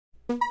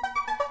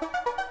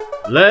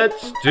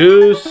Let's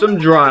do some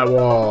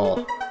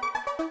drywall.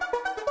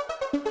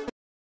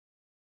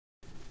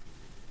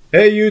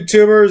 Hey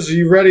YouTubers, are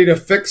you ready to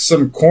fix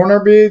some corner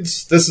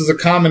beads? This is a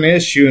common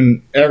issue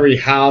in every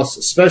house,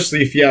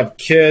 especially if you have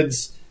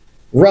kids,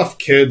 rough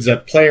kids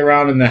that play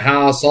around in the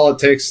house. All it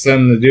takes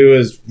them to do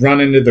is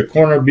run into the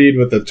corner bead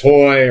with a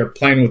toy or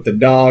playing with the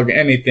dog.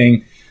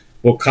 Anything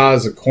will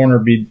cause a corner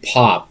bead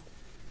pop.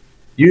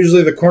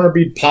 Usually the corner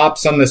bead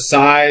pops on the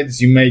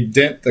sides. You may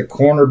dent the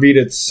corner bead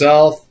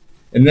itself.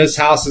 In this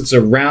house, it's a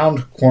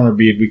round corner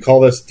bead. We call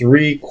this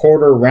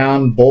 3/4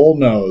 round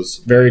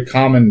bullnose. Very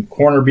common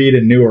corner bead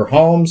in newer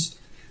homes.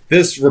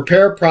 This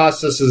repair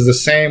process is the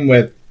same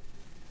with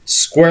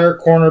square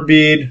corner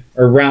bead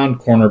or round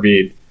corner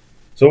bead.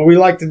 So what we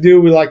like to do,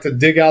 we like to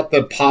dig out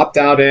the popped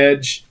out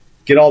edge,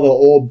 get all the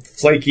old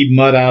flaky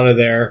mud out of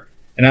there,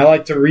 and I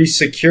like to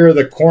re-secure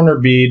the corner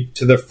bead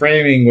to the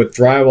framing with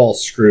drywall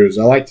screws.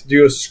 I like to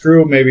do a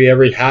screw maybe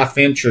every 1/2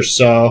 inch or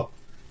so.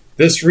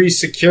 This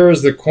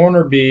re-secures the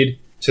corner bead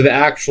to the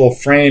actual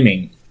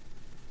framing.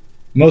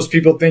 Most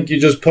people think you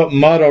just put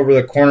mud over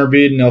the corner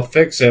bead and they'll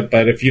fix it,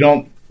 but if you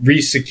don't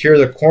re-secure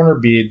the corner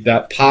bead,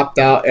 that popped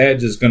out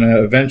edge is going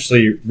to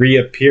eventually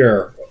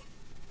reappear.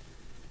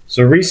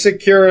 So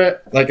re-secure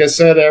it, like I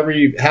said,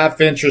 every 1/2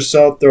 inch or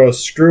so. Throw a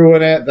screw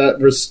in it that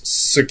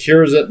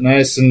secures it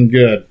nice and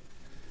good.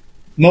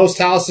 Most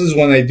houses,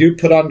 when they do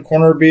put on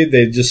corner bead,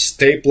 they just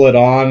staple it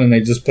on and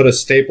they just put a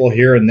staple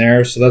here and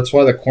there, so that's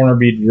why the corner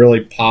bead really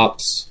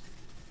pops.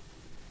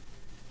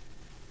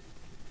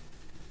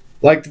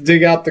 Like to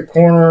dig out the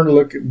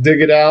corner,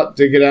 dig it out.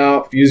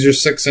 Use your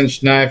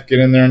 6-inch knife, get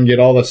in there and get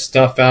all the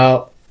stuff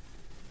out.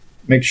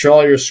 Make sure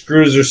all your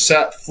screws are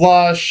set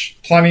flush,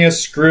 plenty of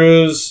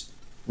screws,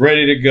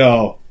 ready to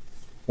go.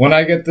 When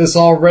I get this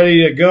all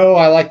ready to go,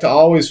 I like to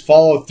always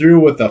follow through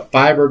with a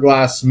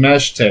fiberglass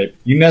mesh tape.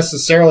 You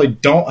necessarily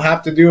don't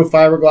have to do a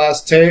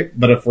fiberglass tape,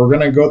 but if we're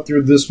going to go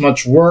through this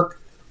much work,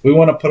 we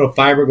want to put a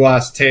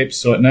fiberglass tape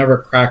so it never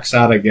cracks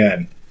out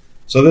again.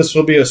 So this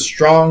will be a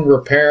strong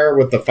repair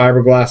with the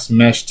fiberglass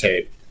mesh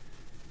tape.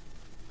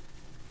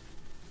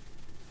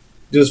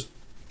 Just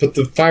put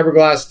the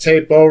fiberglass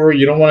tape over.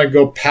 You don't want to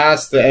go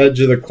past the edge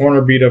of the corner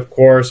bead, of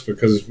course,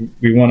 because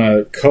we want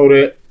to coat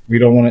it. We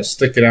don't want it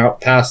sticking out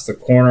past the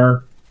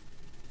corner.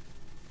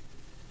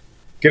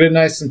 Get it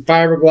nice and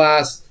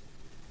fiberglass.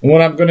 And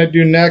what I'm going to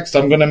do next,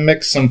 I'm going to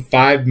mix some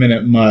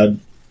 5-minute mud.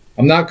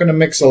 I'm not going to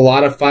mix a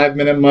lot of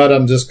 5-minute mud.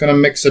 I'm just going to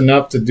mix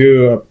enough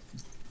to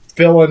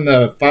fill in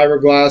the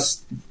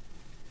fiberglass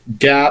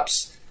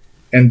gaps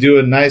and do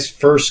a nice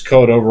first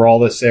coat over all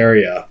this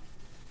area.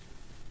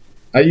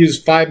 I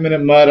use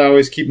 5-minute mud. I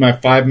always keep my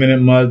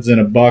 5-minute muds in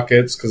a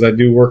buckets because I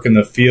do work in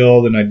the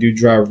field and I do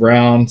drive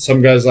around.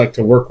 Some guys like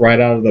to work right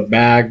out of the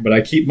bag, but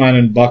I keep mine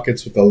in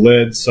buckets with a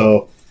lid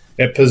so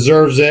it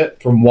preserves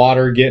it from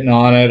water getting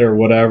on it or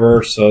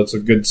whatever, so it's a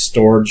good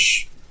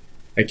storage.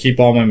 I keep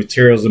all my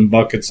materials in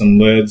buckets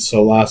and lids so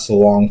it lasts a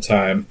long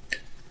time.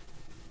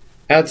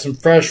 Add some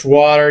fresh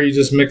water. You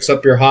just mix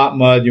up your hot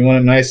mud. You want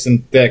it nice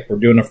and thick. We're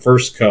doing a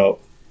first coat.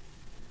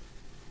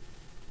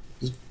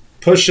 Just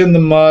push in the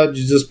mud.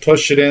 You just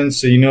push it in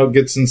so you know it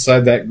gets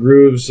inside that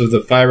grooves of the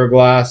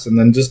fiberglass, and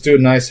then just do a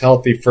nice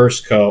healthy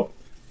first coat.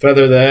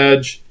 Feather the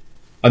edge.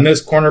 On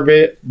this corner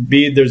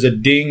bead, there's a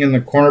ding in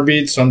the corner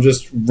bead, so I'm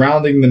just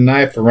rounding the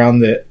knife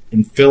around it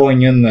and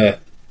filling in the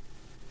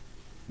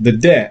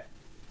dent.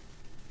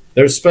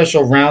 There's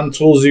special round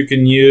tools you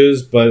can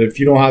use, but if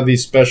you don't have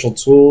these special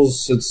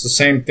tools, it's the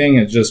same thing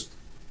as just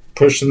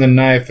pushing the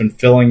knife and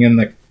filling in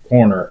the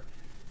corner.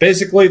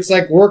 Basically, it's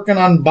like working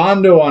on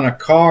Bondo on a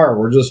car.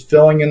 We're just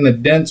filling in the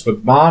dents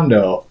with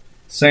Bondo.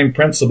 Same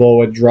principle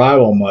with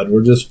drywall mud.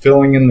 We're just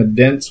filling in the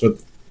dents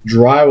with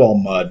drywall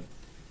mud.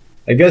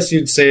 I guess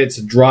you'd say it's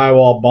a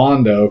drywall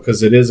Bondo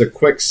because it is a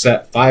quick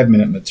set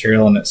 5-minute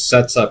material and it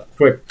sets up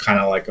quick, kind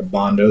of like a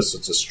Bondo, so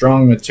it's a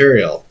strong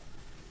material.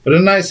 But a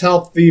nice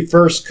healthy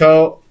first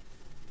coat,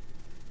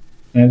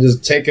 and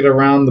just take it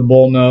around the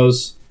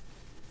bullnose.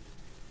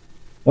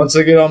 Once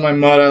I get all my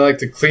mud, I like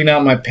to clean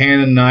out my pan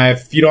and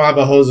knife. If you don't have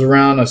a hose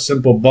around, a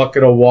simple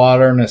bucket of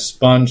water and a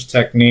sponge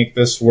technique,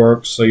 this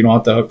works, so you don't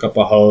have to hook up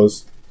a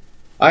hose.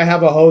 I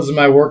have a hose in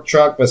my work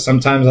truck, but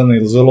sometimes on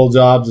these little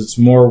jobs, it's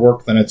more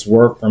work than it's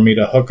work for me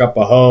to hook up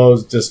a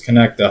hose,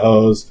 disconnect the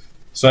hose.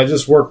 So I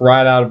just work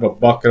right out of a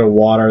bucket of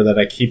water that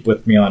I keep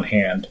with me on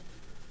hand.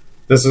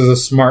 This is a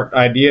smart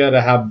idea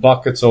to have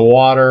buckets of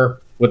water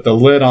with the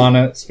lid on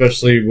it,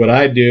 especially what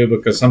I do,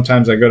 because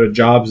sometimes I go to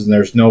jobs and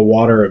there's no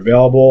water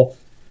available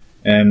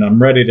and I'm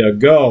ready to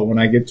go. When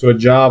I get to a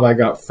job, I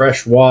got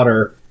fresh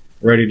water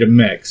ready to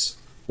mix.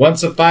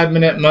 Once a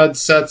 5-minute mud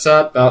sets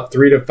up, about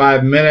 3 to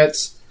 5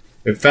 minutes,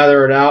 we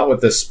feather it out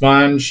with a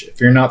sponge.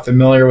 If you're not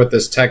familiar with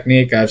this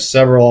technique, I have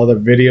several other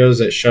videos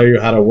that show you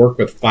how to work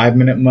with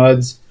 5-minute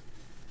muds.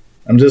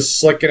 I'm just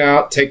slicking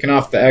out, taking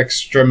off the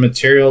extra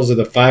materials of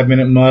the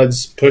 5-minute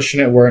muds, pushing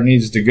it where it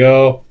needs to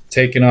go,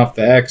 taking off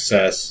the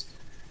excess.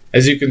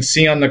 As you can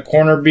see on the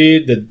corner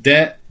bead,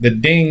 the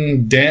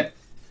ding dent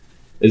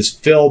is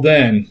filled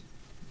in.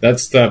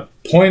 That's the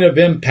point of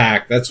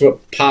impact. That's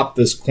what popped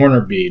this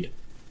corner bead.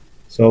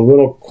 So a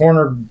little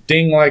corner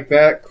ding like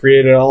that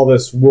created all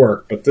this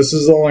work, but this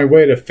is the only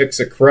way to fix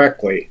it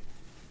correctly.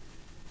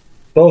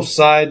 Both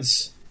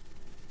sides.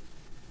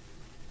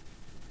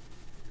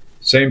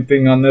 Same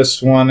thing on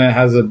this one. It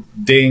has a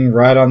ding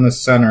right on the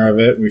center of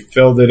it. We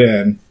filled it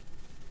in.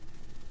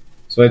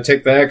 So I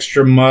take the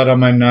extra mud on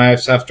my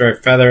knives after I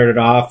feathered it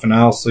off, and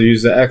I also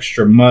use the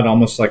extra mud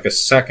almost like a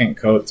second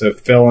coat to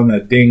fill in the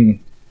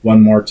ding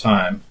one more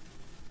time.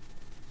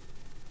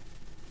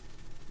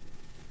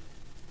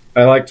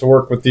 I like to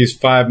work with these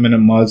 5-minute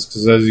muds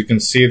because, as you can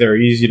see, they're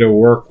easy to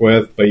work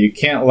with, but you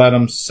can't let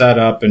them set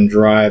up and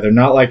dry. They're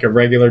not like a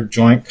regular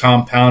joint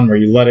compound where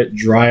you let it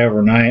dry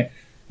overnight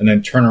and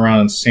then turn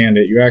around and sand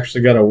it. You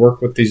actually got to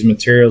work with these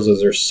materials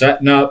as they're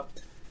setting up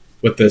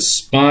with this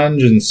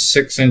sponge and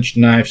 6-inch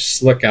knife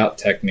slick out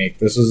technique.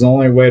 This is the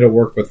only way to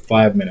work with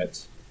 5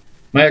 minutes.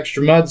 My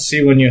extra mud,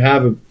 see, when you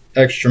have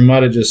extra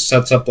mud, it just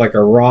sets up like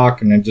a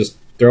rock and then just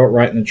throw it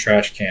right in the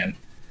trash can.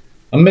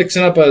 I'm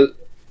mixing up a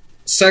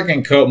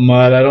second coat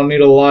mud. I don't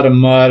need a lot of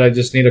mud. I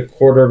just need a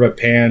quarter of a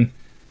pan.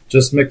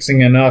 Just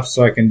mixing enough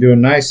so I can do a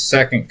nice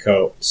second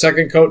coat.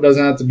 Second coat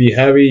doesn't have to be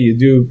heavy. You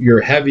do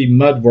your heavy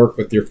mud work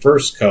with your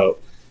first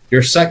coat.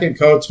 Your second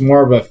coat's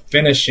more of a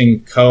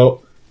finishing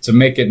coat to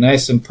make it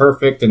nice and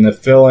perfect and to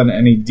fill in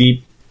any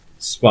deep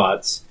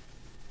spots.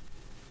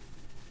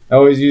 I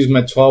always use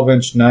my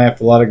 12-inch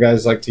knife. A lot of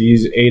guys like to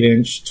use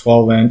 8-inch,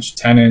 12-inch,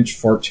 10-inch,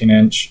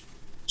 14-inch.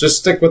 Just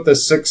stick with a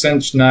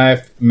 6-inch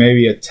knife,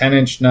 maybe a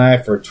 10-inch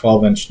knife or a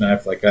 12-inch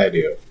knife like I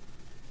do.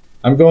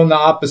 I'm going the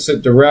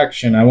opposite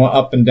direction. I went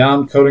up and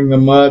down coating the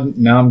mud.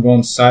 Now I'm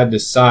going side to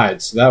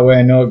side. So that way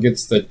I know it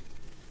gets the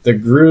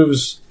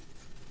grooves.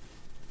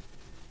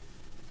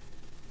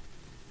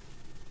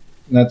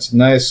 And that's a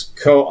nice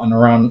coat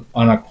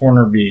on a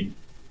corner bead.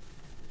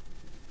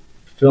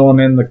 Filling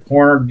in the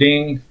corner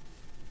ding.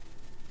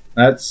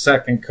 That's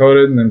second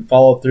coated, and then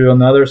follow through on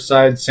the other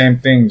side. Same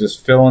thing,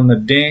 just fill in the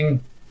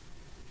ding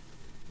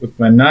with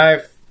my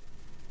knife.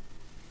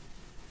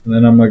 And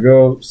then I'm going to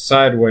go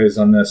sideways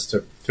on this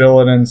to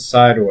fill it in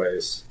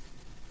sideways.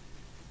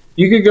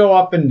 You could go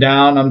up and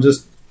down. I'm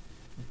just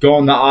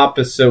going the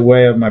opposite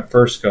way of my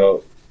first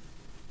coat.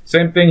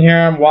 Same thing here.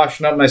 I'm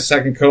washing up my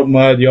second coat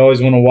mud. You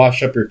always want to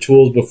wash up your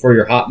tools before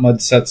your hot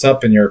mud sets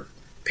up in your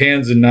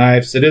pans and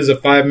knives. It is a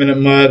 5-minute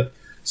mud.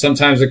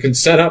 Sometimes it can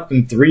set up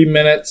in 3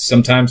 minutes,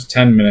 sometimes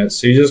 10 minutes.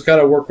 So you just got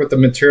to work with the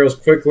materials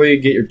quickly,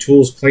 get your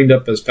tools cleaned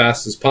up as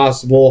fast as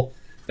possible.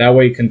 That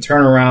way you can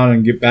turn around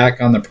and get back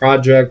on the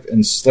project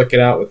and slick it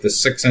out with the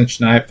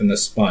 6-inch knife and the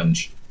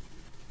sponge.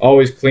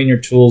 Always clean your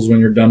tools when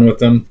you're done with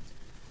them.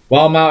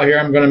 While I'm out here,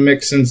 I'm going to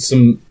mix in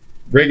some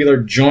regular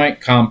joint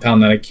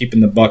compound that I keep in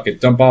the bucket.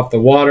 Dump off the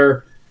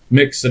water,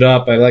 mix it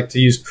up. I like to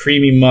use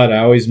creamy mud. I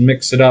always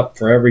mix it up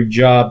for every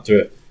job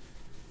to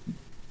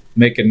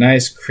make a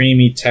nice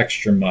creamy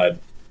texture mud.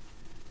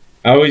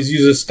 I always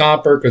use a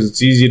stomper because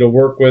it's easy to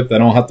work with. I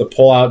don't have to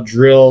pull out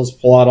drills,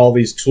 pull out all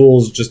these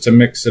tools just to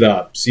mix it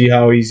up. See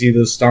how easy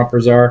those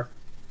stompers are?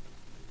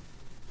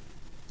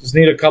 Just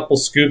need a couple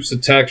scoops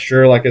of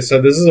texture. Like I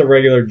said, this is a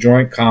regular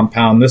joint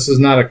compound. This is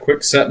not a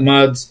quick set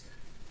muds.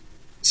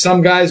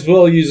 Some guys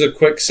will use a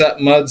quick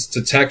set muds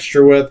to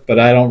texture with, but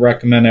I don't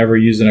recommend ever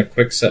using a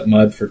quick set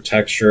mud for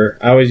texture.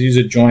 I always use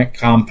a joint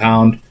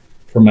compound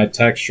for my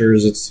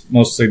textures. It's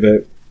mostly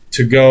the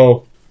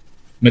to-go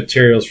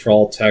materials for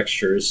all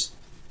textures.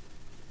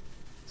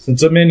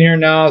 Since I'm in here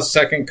now,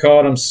 second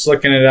coat, I'm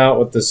slicking it out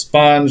with the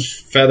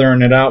sponge,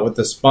 feathering it out with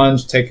the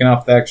sponge, taking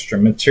off the extra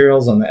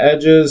materials on the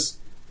edges,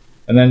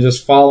 and then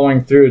just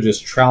following through,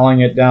 just troweling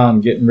it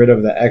down, getting rid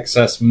of the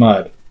excess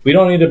mud. We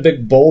don't need a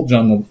big bulge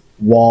on the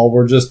wall.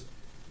 We're just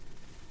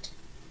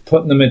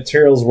putting the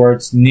materials where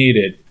it's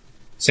needed.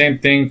 Same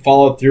thing,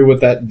 follow through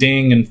with that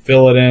ding and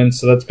fill it in.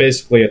 So that's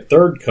basically a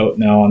third coat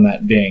now on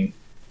that ding.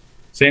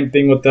 Same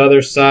thing with the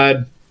other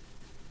side.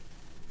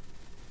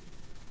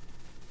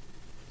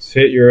 Just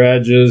hit your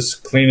edges,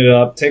 clean it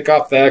up, take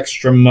off the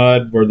extra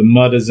mud where the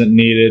mud isn't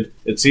needed.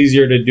 It's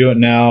easier to do it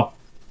now.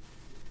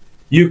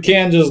 You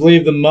can just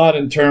leave the mud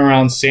and turn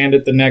around and sand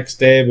it the next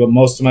day, but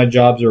most of my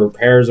jobs are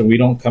repairs and we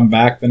don't come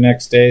back the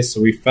next day,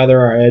 so we feather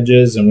our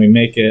edges and we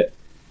make it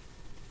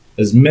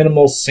as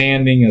minimal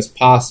sanding as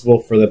possible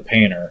for the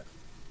painter.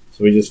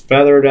 So we just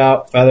feather it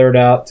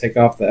out, take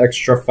off the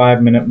extra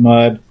 5-minute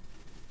mud.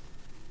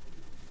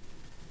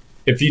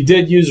 If you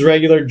did use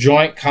regular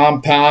joint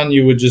compound,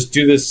 you would just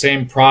do the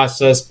same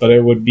process, but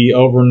it would be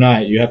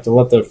overnight. You have to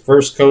let the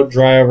first coat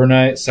dry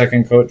overnight,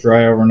 second coat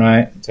dry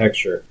overnight, and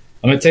texture.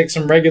 I'm going to take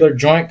some regular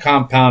joint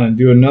compound and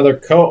do another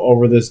coat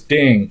over this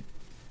ding.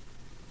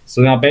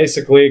 So now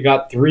basically you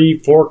got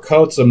 3-4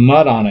 coats of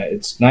mud on it.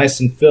 It's nice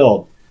and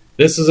filled.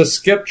 This is a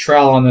skip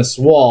trowel on this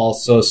wall,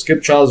 so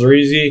skip trowels are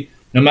easy.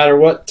 No matter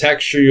what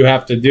texture you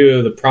have to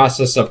do, the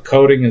process of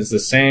coating is the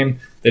same.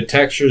 The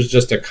texture is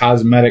just a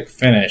cosmetic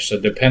finish. So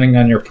depending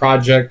on your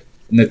project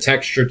and the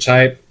texture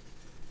type,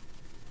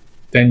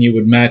 then you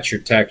would match your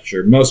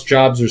texture. Most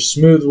jobs are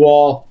smooth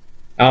wall.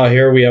 Out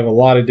here we have a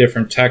lot of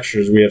different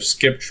textures. We have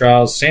skip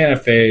trowels, Santa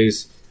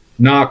Fe's,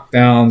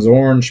 knockdowns,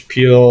 orange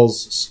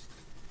peels,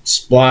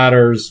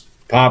 splatters,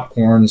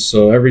 popcorn,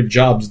 so every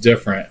job's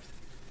different.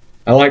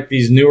 I like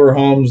these newer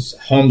homes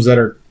that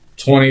are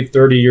 20,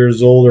 30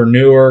 years old or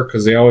newer,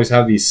 because they always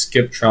have these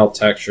skip trowel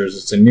textures.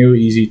 It's a new,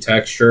 easy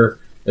texture.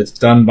 It's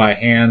done by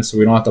hand, so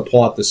we don't have to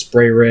pull out the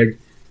spray rig.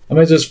 I'm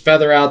going to just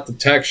feather out the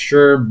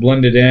texture,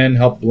 blend it in,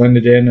 help blend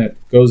it in. It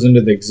goes into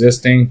the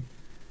existing.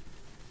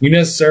 You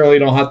necessarily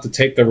don't have to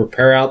take the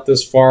repair out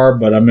this far,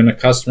 but I'm in a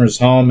customer's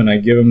home and I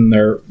give them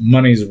their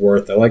money's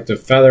worth. I like to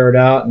feather it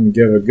out and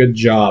give a good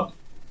job.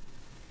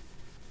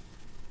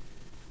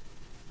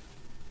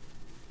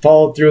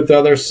 Follow through with the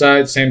other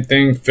side, same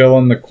thing, fill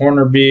in the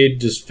corner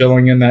bead, just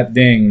filling in that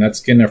ding.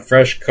 That's getting a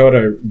fresh coat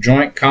of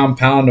joint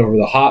compound over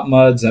the hot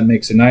muds. That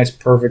makes a nice,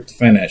 perfect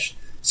finish.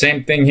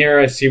 Same thing here,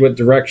 I see what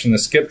direction the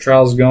skip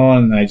trowel's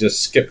going, and I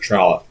just skip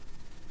trowel it.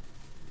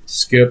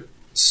 Skip,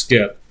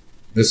 skip.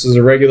 This is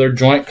a regular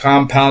joint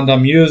compound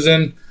I'm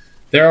using.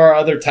 There are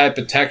other type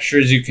of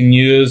textures you can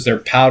use. They're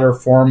powder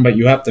form, but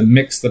you have to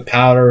mix the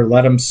powder,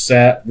 let them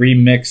set,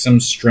 remix them,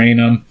 strain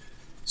them.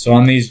 So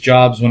on these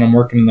jobs, when I'm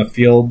working in the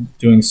field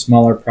doing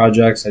smaller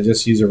projects, I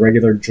just use a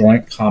regular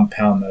joint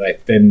compound that I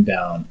thin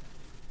down.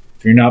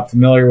 If you're not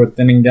familiar with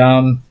thinning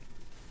down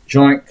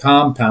joint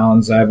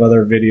compounds, I have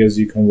other videos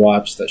you can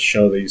watch that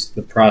show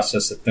the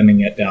process of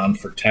thinning it down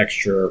for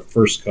texture, or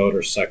first coat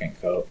or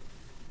second coat.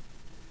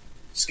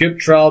 Skip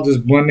trowel,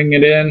 just blending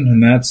it in,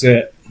 and that's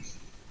it.